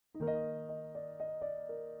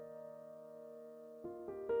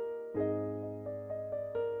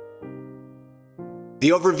The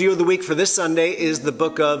overview of the week for this Sunday is the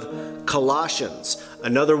book of Colossians,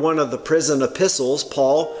 another one of the prison epistles,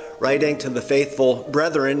 Paul writing to the faithful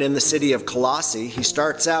brethren in the city of Colossae. He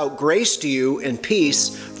starts out, "Grace to you and peace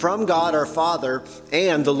from God our Father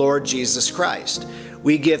and the Lord Jesus Christ.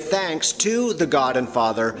 We give thanks to the God and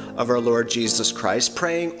Father of our Lord Jesus Christ,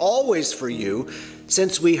 praying always for you,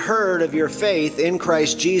 since we heard of your faith in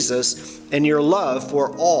Christ Jesus and your love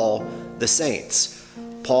for all the saints."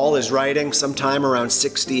 Paul is writing sometime around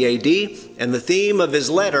 60 AD, and the theme of his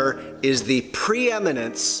letter is the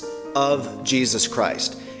preeminence of Jesus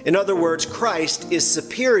Christ. In other words, Christ is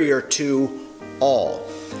superior to all.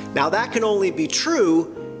 Now that can only be true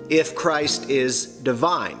if Christ is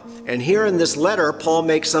divine. And here in this letter, Paul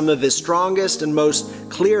makes some of his strongest and most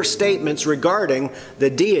clear statements regarding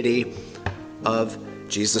the deity of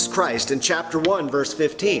Jesus Christ. In chapter 1, verse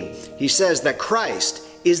 15, he says that Christ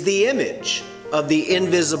is the image of the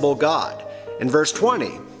invisible God. In verse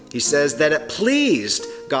 20, he says that it pleased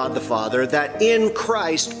God the Father that in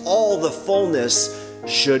Christ all the fullness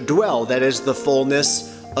should dwell. That is the fullness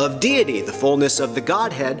of deity, the fullness of the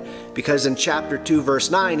Godhead, because in chapter 2, verse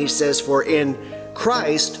 9, he says, "For in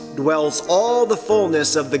Christ dwells all the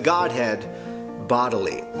fullness of the Godhead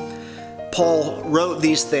bodily." Paul wrote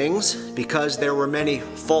these things because there were many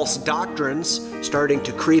false doctrines starting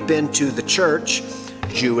to creep into the church.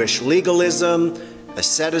 Jewish legalism,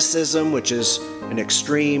 asceticism, which is an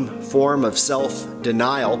extreme form of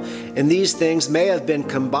self-denial, and these things may have been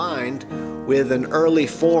combined with an early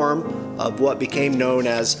form of what became known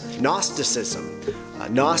as Gnosticism.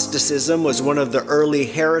 Gnosticism was one of the early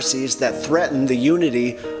heresies that threatened the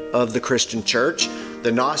unity of the Christian church.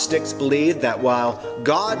 The Gnostics believed that while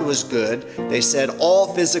God was good, they said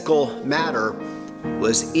all physical matter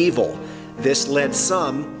was evil. This led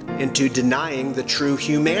some into denying the true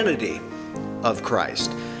humanity of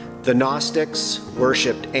Christ. The Gnostics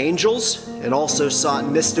worshipped angels and also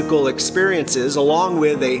sought mystical experiences along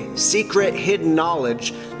with a secret hidden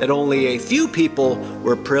knowledge that only a few people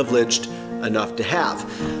were privileged enough to have.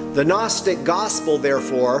 The Gnostic gospel,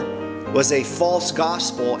 therefore, was a false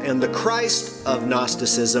gospel, and the Christ of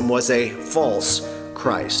Gnosticism was a false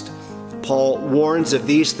Christ. Paul warns of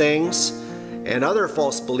these things and other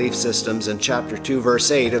false belief systems in chapter 2,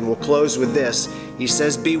 verse 8, and we'll close with this. He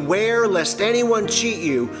says, "Beware lest anyone cheat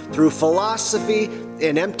you through philosophy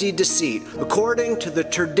and empty deceit, according to the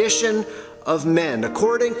tradition of men,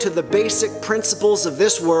 according to the basic principles of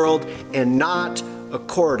this world, and not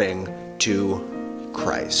according to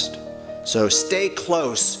Christ." So stay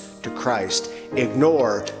close to Christ.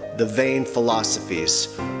 Ignore the vain philosophies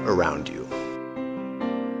around you.